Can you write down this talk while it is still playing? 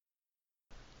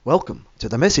Welcome to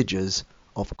the messages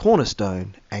of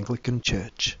Cornerstone Anglican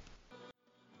Church.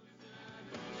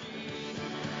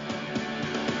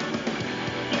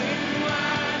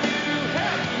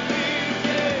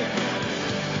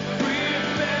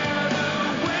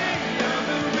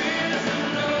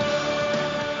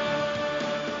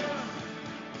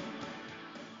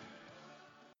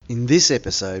 In this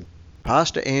episode,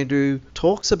 Pastor Andrew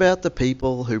talks about the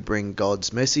people who bring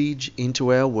God's message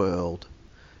into our world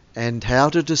and how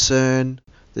to discern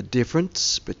the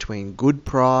difference between good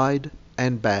pride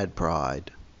and bad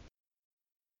pride.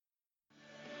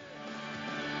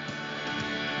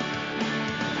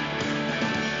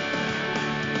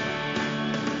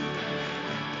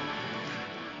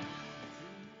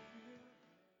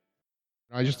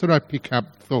 I just thought I'd pick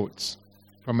up thoughts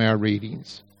from our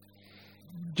readings.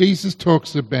 Jesus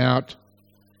talks about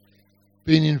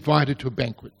being invited to a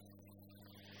banquet.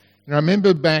 And I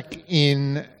remember back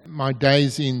in my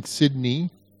days in Sydney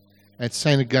at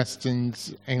St.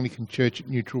 Augustine's Anglican Church at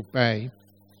Neutral Bay.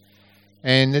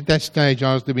 And at that stage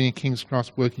I was living in King's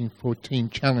Cross working for Team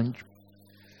Challenge.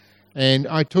 And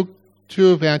I took two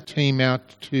of our team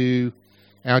out to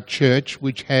our church,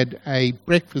 which had a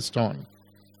breakfast on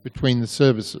between the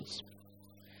services.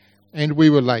 And we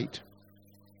were late.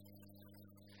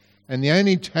 And the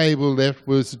only table left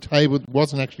was a table that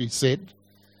wasn't actually set.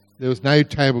 There was no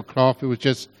tablecloth. It was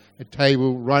just a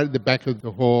table right at the back of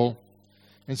the hall.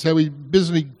 And so we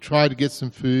busily tried to get some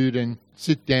food and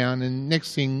sit down. And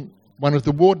next thing, one of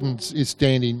the wardens is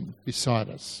standing beside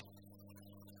us.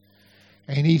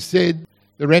 And he said,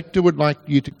 "The rector would like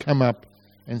you to come up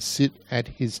and sit at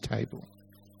his table,"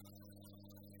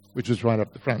 which was right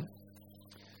up the front.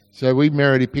 So we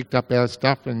merrily picked up our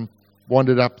stuff and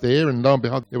wandered up there, and lo and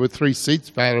behold, there were 3 seats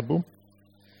available.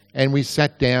 And we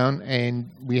sat down and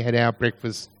we had our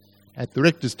breakfast at the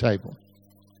rector's table.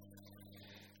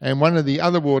 And one of the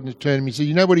other wardens turned to me and said,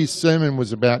 "You know what his sermon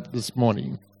was about this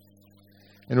morning?"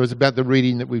 And it was about the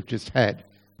reading that we've just had,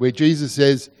 where Jesus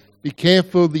says, "Be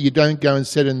careful that you don't go and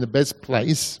sit in the best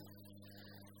place.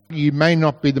 You may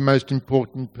not be the most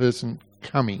important person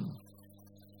coming.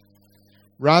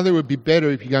 Rather, it would be better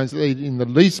if you go and sit in the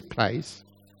least place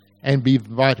and be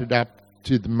invited up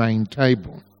to the main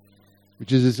table,"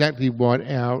 which is exactly what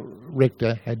our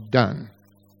rector had done.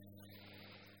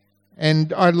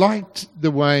 And I liked the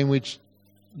way in which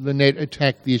Lynette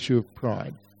attacked the issue of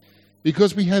pride,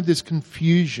 because we have this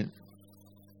confusion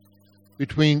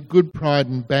between good pride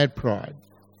and bad pride.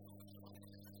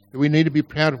 That we need to be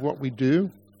proud of what we do,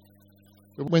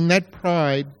 but when that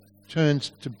pride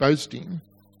turns to boasting,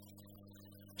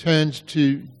 turns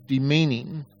to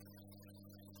demeaning,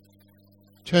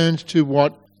 turns to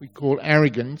what we call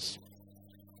arrogance,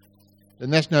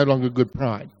 then that's no longer good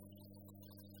pride.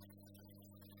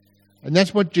 And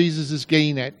that's what Jesus is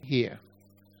getting at here.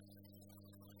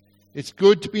 It's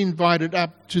good to be invited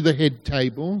up to the head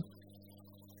table.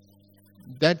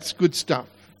 That's good stuff.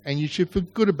 And you should feel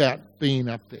good about being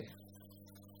up there.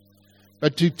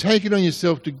 But to take it on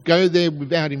yourself to go there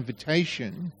without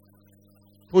invitation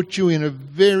puts you in a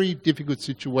very difficult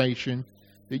situation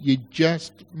that you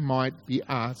just might be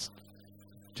asked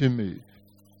to move.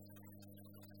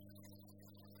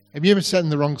 Have you ever sat in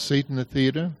the wrong seat in the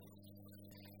theatre?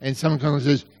 And someone comes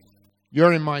and says,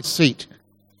 "You're in my seat."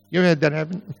 You ever had that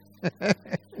happen?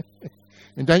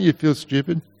 And don't you feel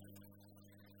stupid?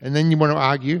 And then you want to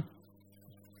argue.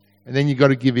 And then you've got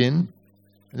to give in.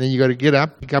 And then you've got to get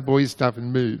up, pick up all your stuff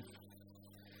and move.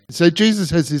 And so Jesus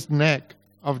has this knack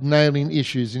of nailing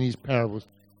issues in his parables,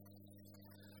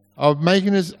 of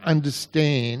making us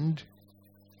understand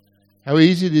how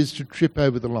easy it is to trip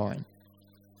over the line,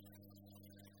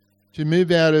 to move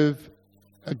out of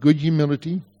a good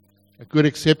humility, a good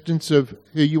acceptance of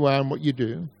who you are and what you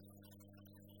do,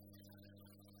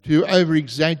 to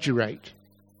over-exaggerate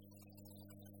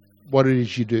what it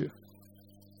is you do.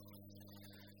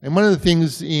 And one of the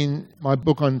things in my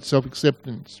book on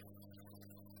self-acceptance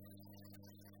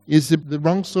is that the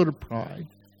wrong sort of pride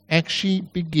actually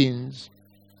begins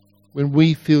when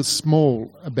we feel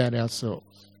small about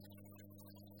ourselves.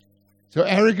 So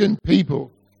arrogant people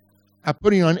are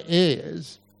putting on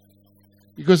airs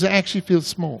because they actually feel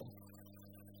small.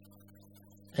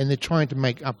 And they're trying to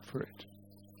make up for it.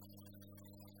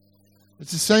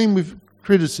 It's the same with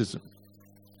criticism.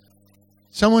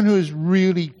 Someone who is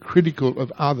really critical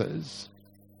of others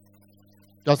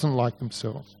doesn't like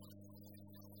themselves.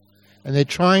 And they're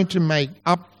trying to make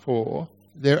up for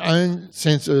their own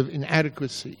sense of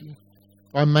inadequacy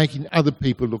by making other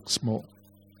people look small.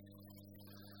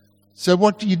 So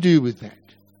what do you do with that?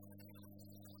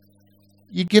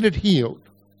 You get it healed.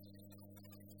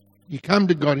 You come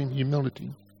to God in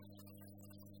humility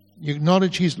You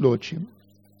acknowledge his lordship.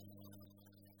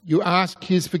 You ask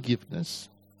his forgiveness.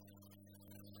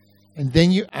 And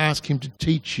then you ask him to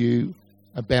teach you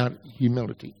about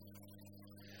humility.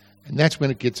 And that's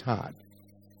when it gets hard.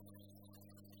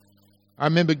 I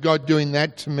remember God doing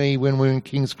that to me when we were in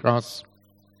King's Cross.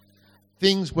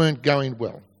 Things weren't going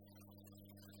well.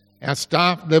 Our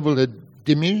staff level had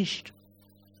diminished.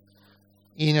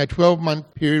 In a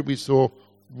 12-month period, we saw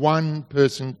one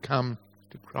person come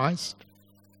to Christ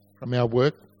from our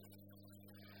work,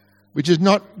 which is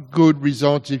not good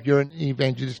results if you're an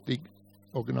evangelistic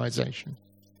organisation.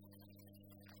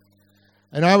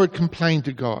 And I would complain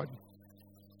to God.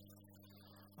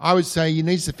 I would say, he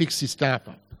needs to fix his staff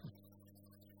up.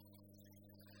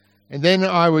 And then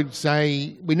I would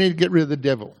say, we need to get rid of the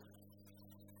devil.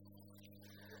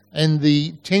 And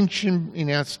the tension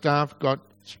in our staff got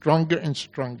stronger and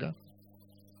stronger.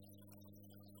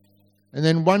 And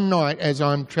then one night, as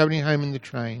I'm travelling home in the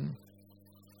train,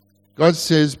 God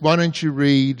says, why don't you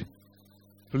read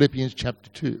Philippians chapter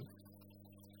 2?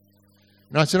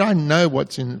 And I said, I know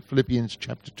what's in Philippians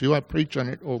chapter 2. I preach on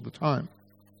it all the time.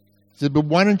 He said, but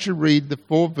why don't you read the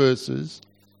 4 verses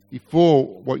before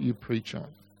what you preach on?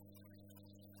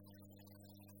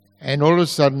 And all of a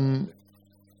sudden,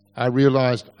 I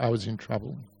realised I was in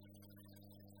trouble.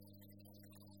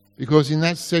 Because in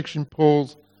that section,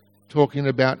 Paul's talking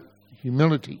about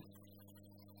humility.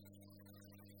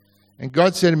 And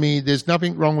God said to me, there's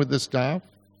nothing wrong with the staff.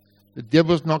 The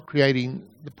devil's not creating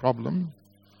the problem.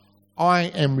 I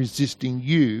am resisting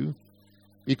you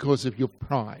because of your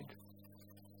pride.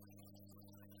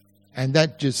 And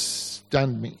that just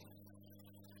stunned me.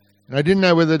 And I didn't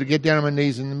know whether to get down on my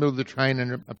knees in the middle of the train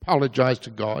and apologise to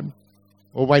God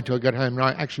or wait till I got home. And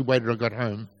I actually waited till I got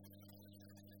home.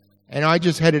 And I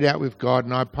just had it out with God,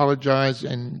 and I apologised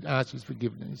and asked his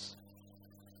forgiveness.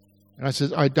 And I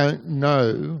said, I don't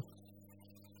know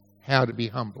how to be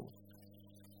humble.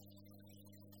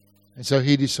 And so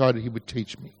he decided he would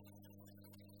teach me.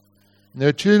 And there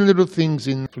are 2 little things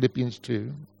in Philippians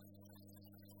 2.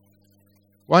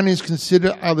 One is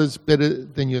consider others better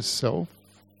than yourself.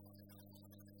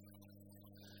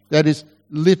 That is,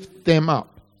 lift them up.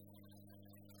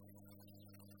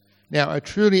 Now, a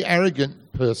truly arrogant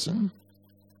person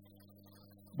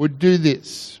would do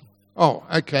this. Oh,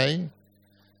 okay,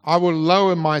 I will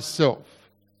lower myself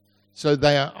so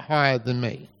they are higher than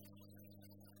me.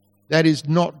 That is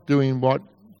not doing what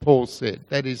Paul said.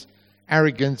 That is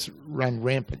arrogance run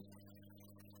rampant.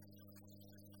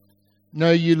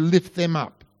 No, you lift them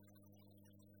up.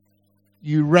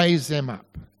 You raise them up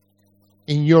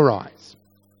in your eyes.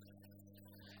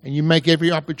 And you make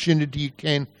every opportunity you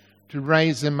can to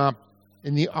raise them up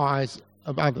in the eyes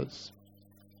of others.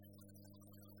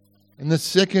 And the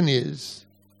second is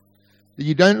that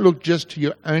you don't look just to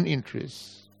your own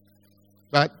interests,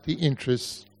 but the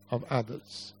interests of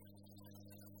others.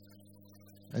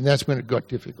 And that's when it got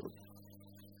difficult.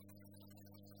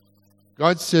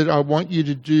 God said, I want you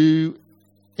to do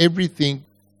everything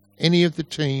any of the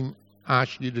team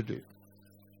asks you to do.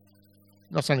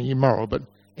 Not something immoral, but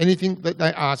anything that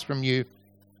they ask from you,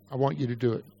 I want you to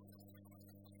do it.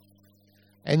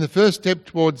 And the first step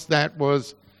towards that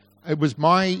was, it was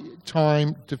my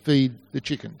time to feed the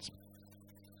chickens.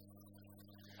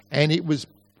 And it was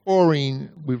pouring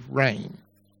with rain.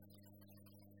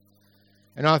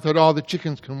 And I thought, oh, the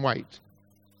chickens can wait.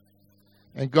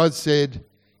 And God said,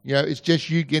 you know, it's just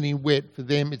you getting wet. For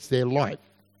them, it's their life.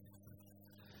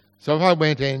 So I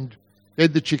went and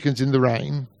fed the chickens in the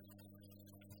rain.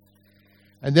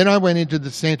 And then I went into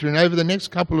the centre, and over the next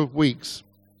couple of weeks,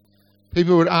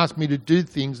 people would ask me to do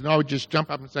things, and I would just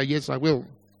jump up and say, yes, I will.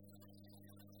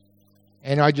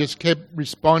 And I just kept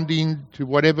responding to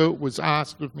whatever was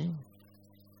asked of me.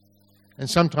 And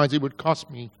sometimes it would cost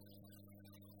me.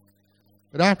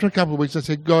 But after a couple of weeks, I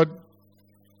said, God,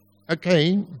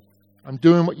 okay, I'm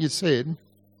doing what you said.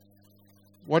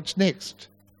 What's next?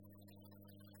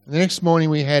 And the next morning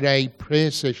we had a prayer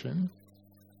session.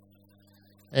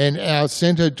 And our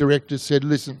centre director said,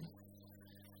 listen,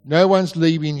 no one's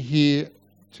leaving here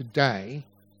today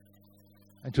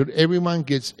until everyone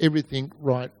gets everything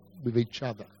right with each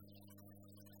other.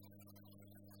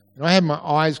 And I had my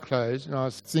eyes closed and I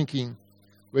was thinking,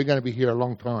 we're going to be here a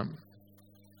long time.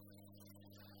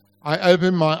 I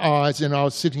opened my eyes and I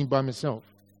was sitting by myself.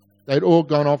 They'd all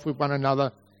gone off with one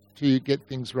another to get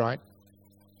things right.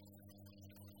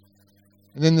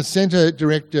 And then the centre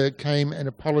director came and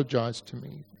apologised to me,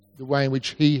 the way in which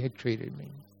he had treated me.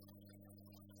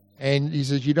 And he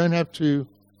says, you don't have to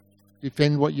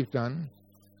defend what you've done.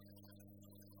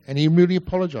 And he really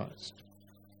apologised.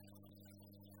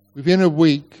 Within a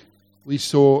week, we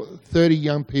saw 30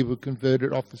 young people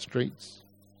converted off the streets.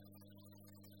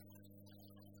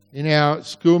 In our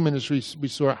school ministries, we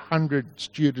saw 100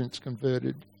 students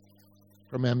converted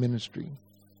from our ministry.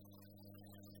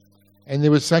 And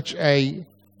there was such a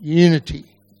unity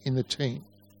in the team.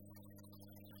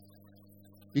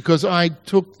 Because I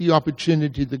took the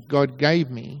opportunity that God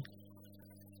gave me,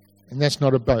 and that's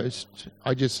not a boast,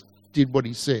 I just did what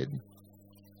he said,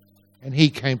 and he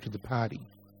came to the party.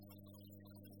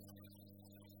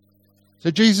 So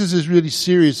Jesus is really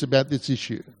serious about this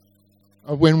issue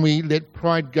of when we let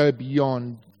pride go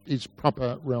beyond its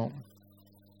proper realm.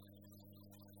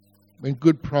 When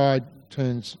good pride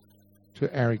turns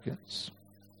to arrogance.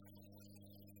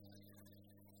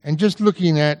 And just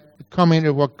looking at the comment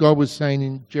of what God was saying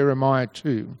in Jeremiah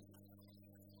 2,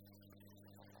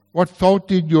 what fault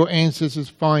did your ancestors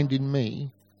find in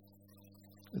me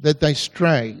that they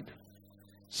strayed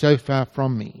so far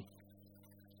from me?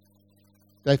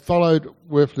 They followed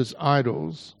worthless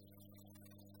idols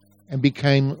and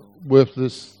became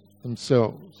worthless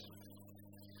themselves.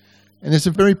 And there's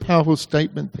a very powerful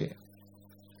statement there.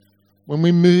 When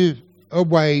we move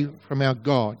away from our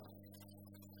God,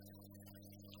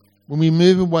 when we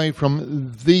move away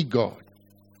from the God,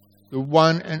 the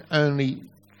one and only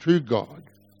true God,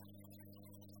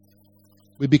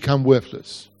 we become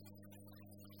worthless.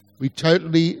 We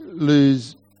totally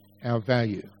lose our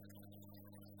value.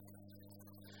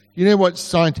 You know what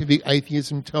scientific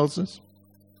atheism tells us?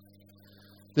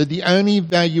 That the only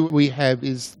value we have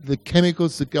is the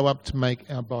chemicals that go up to make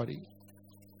our body,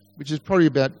 which is probably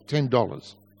about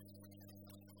 $10.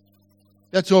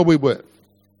 That's all we're worth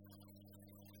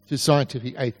to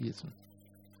scientific atheism.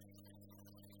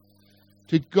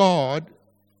 To God,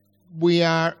 we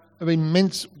are of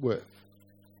immense worth,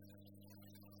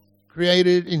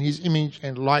 created in his image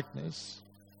and likeness,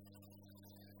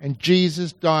 and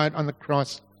Jesus died on the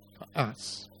cross for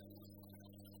us.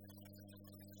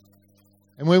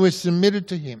 And when we're submitted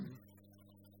to him,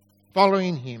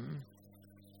 following him,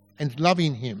 and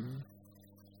loving him,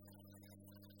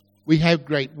 we have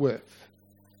great worth.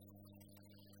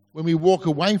 When we walk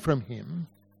away from him,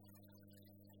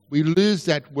 we lose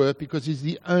that worth because he's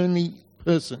the only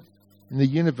person in the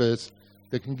universe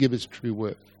that can give us true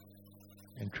worth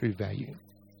and true value.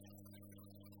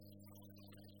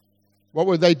 What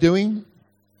were they doing?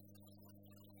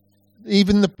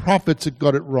 Even the prophets had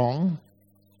got it wrong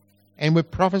and were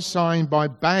prophesying by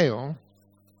Baal,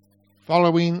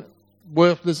 following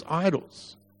worthless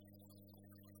idols.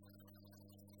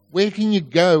 Where can you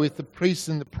go if the priests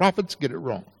and the prophets get it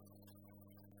wrong?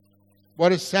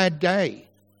 What a sad day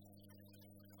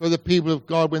for the people of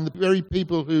God when the very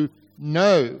people who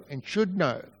know and should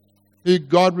know who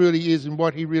God really is and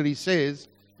what he really says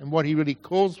and what he really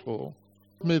calls for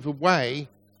move away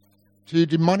to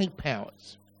demonic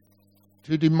powers,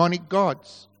 to demonic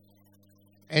gods,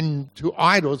 and to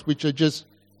idols which are just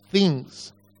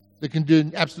things that can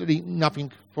do absolutely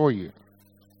nothing for you.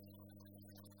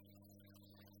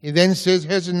 He then says,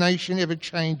 has a nation ever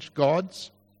changed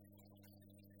gods?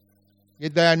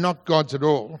 Yet they are not gods at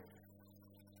all.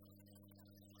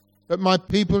 But my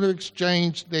people have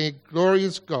exchanged their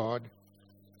glorious God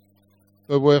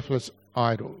for worthless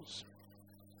idols.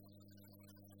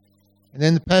 And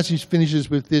then the passage finishes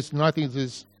with this, and I think this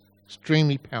is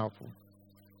extremely powerful.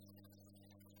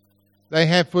 They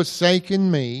have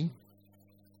forsaken me,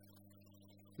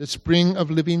 the spring of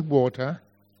living water,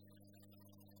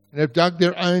 and have dug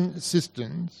their own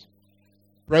cisterns,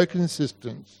 broken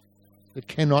cisterns that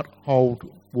cannot hold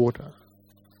water.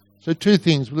 So two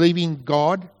things, leaving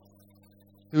God,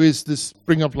 who is the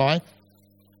spring of life,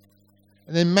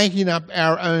 and then making up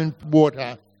our own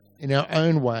water in our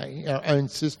own way, our own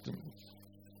cisterns,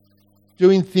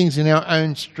 doing things in our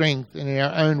own strength and in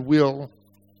our own will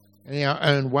and in our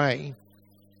own way.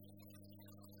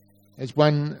 As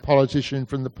one politician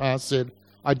from the past said,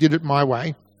 I did it my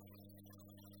way.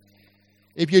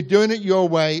 If you're doing it your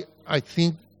way, I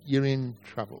think you're in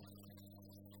trouble.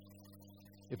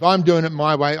 If I'm doing it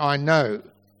my way, I know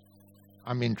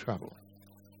I'm in trouble.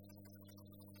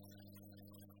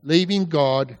 Leaving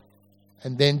God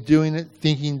and then doing it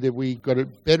thinking that we got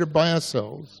it better by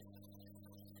ourselves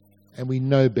and we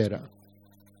know better.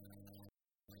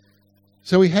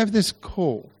 So we have this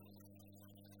call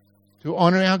to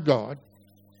honour our God,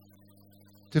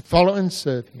 to follow and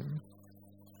serve him.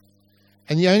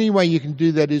 And the only way you can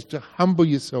do that is to humble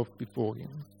yourself before him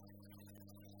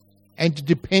and to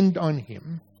depend on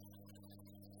him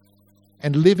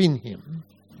and live in him,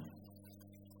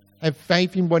 have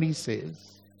faith in what he says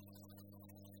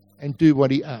and do what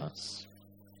he asks.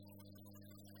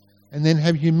 And then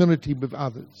have humility with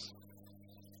others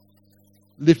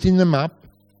lifting them up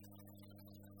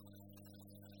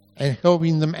and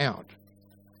helping them out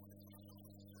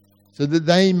so that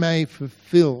they may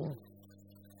fulfill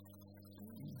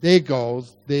their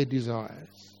goals, their desires,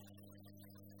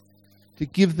 to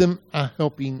give them a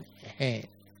helping hand.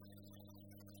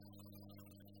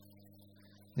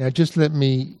 Now just let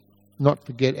me not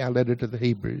forget our letter to the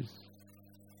Hebrews.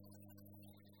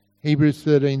 Hebrews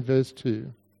 13 verse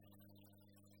 2.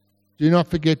 Do not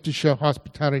forget to show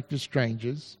hospitality to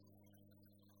strangers,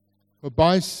 for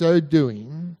by so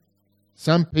doing,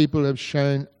 some people have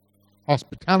shown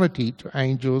hospitality to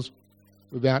angels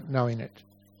without knowing it.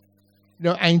 You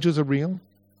know, angels are real.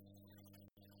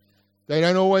 They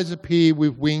don't always appear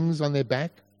with wings on their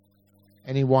back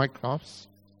and in white cloths.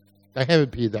 They have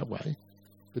appeared that way,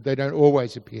 but they don't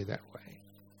always appear that way.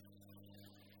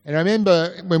 And I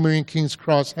remember when we were in King's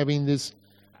Cross having this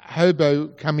hobo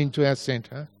come into our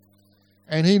centre,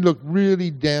 and he looked really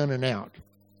down and out.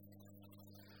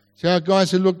 So our guys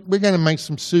said, look, we're going to make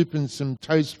some soup and some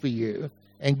toast for you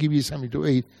and give you something to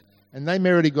eat. And they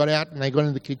merrily got out and they got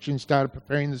in the kitchen and started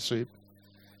preparing the soup.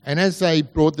 And as they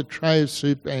brought the tray of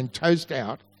soup and toast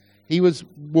out, he was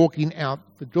walking out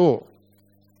the door.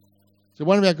 So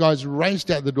one of our guys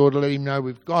raced out the door to let him know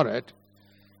we've got it,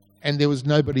 and there was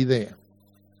nobody there.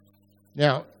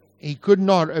 Now, he could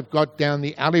not have got down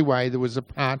the alleyway that was a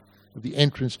part of the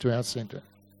entrance to our centre.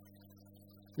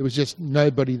 There was just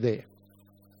nobody there.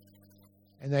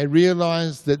 And they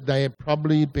realised that they had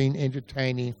probably been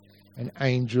entertaining an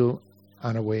angel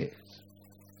unawares.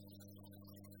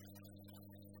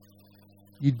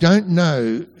 You don't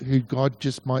know who God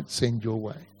just might send your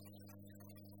way.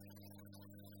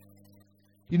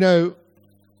 You know,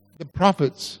 the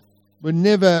prophets were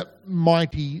never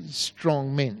mighty,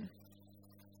 strong men.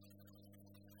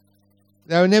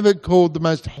 They were never called the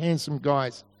most handsome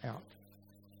guys out.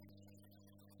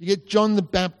 You get John the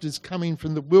Baptist coming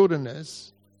from the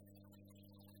wilderness,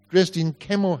 dressed in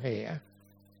camel hair,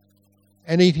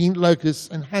 and eating locusts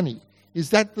and honey. Is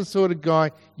that the sort of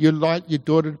guy you like your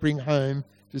daughter to bring home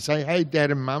to say, hey,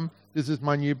 Dad and Mum, this is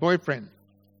my new boyfriend?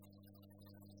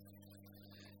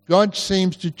 God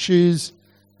seems to choose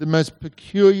the most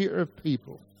peculiar of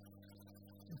people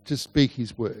to speak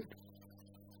his word,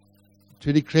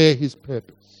 to declare his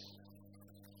purpose,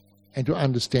 and to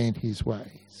understand his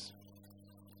ways.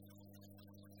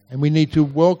 And we need to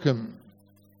welcome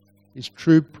his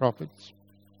true prophets,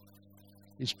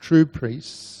 his true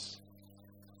priests,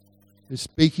 who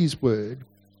speak his word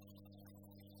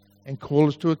and call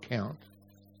us to account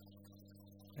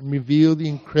and reveal the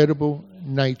incredible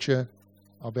nature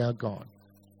of our God,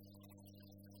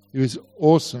 who is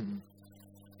awesome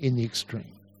in the extreme.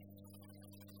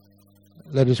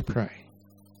 Let us pray.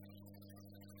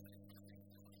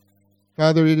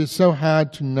 Father, it is so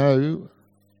hard to know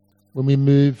when we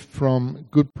move from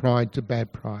good pride to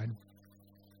bad pride.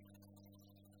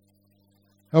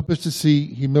 Help us to see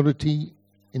humility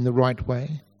in the right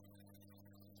way.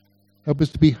 Help us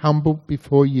to be humble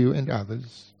before you and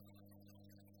others.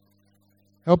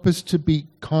 Help us to be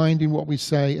kind in what we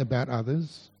say about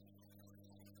others.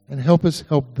 And help us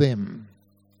help them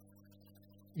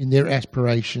in their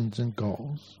aspirations and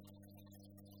goals.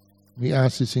 We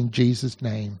ask this in Jesus'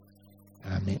 name.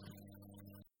 Amen.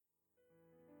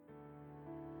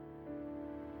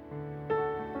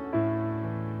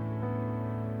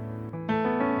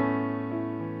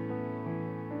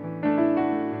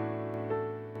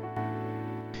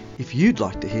 If you'd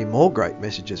like to hear more great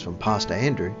messages from Pastor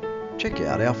Andrew, check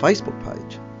out our Facebook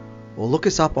page or look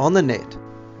us up on the net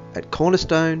at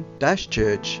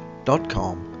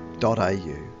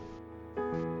cornerstone-church.com.au.